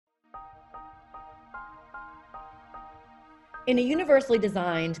In a universally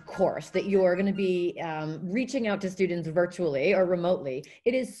designed course that you're going to be reaching out to students virtually or remotely,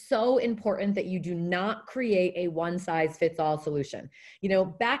 it is so important that you do not create a one-size-fits-all solution.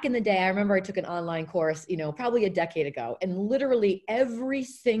 Back in the day, I remember I took an online course, probably a decade ago, and literally every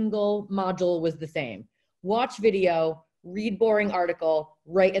single module was the same. Watch video, read boring article,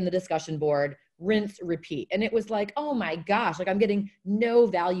 write in the discussion board, rinse, repeat. And it was like, oh my gosh, like I'm getting no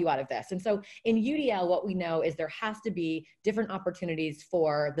value out of this. And so in UDL, what we know is there has to be different opportunities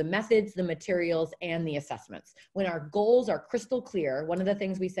for the methods, the materials, and the assessments. When our goals are crystal clear, one of the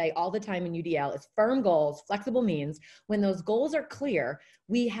things we say all the time in UDL is firm goals, flexible means. When those goals are clear,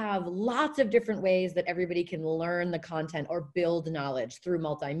 we have lots of different ways that everybody can learn the content or build knowledge through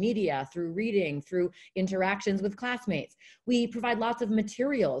multimedia, through reading, through interactions with classmates. We provide lots of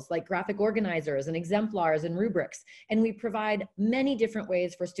materials like graphic organizers and exemplars and rubrics. And we provide many different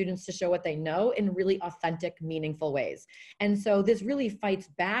ways for students to show what they know in really authentic, meaningful ways. And so this really fights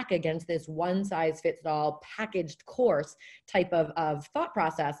back against this one-size-fits-all packaged course type of thought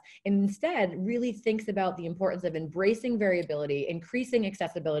process, and instead really thinks about the importance of embracing variability, increasing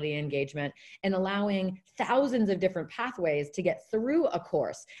accessibility and engagement, and allowing thousands of different pathways to get through a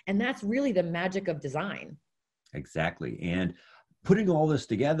course. And that's really the magic of design. Exactly. And putting all this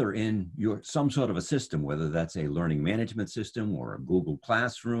together in some sort of a system, whether that's a learning management system or a Google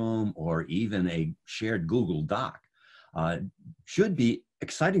Classroom or even a shared Google Doc, should be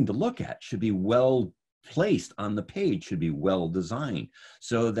exciting to look at, should be well placed on the page, should be well designed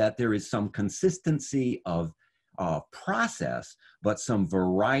so that there is some consistency of process, but some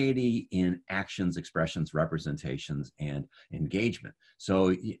variety in actions, expressions, representations, and engagement.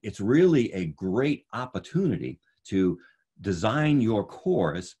 So it's really a great opportunity to design your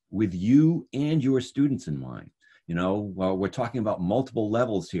course with you and your students in mind. Well, we're talking about multiple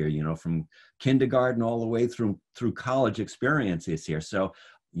levels here, from kindergarten all the way through college experiences here. So,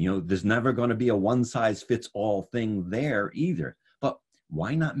 there's never going to be a one-size-fits-all thing there either. But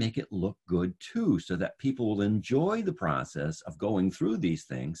why not make it look good too, so that people will enjoy the process of going through these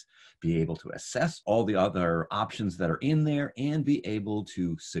things, be able to assess all the other options that are in there, and be able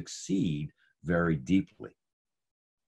to succeed very deeply.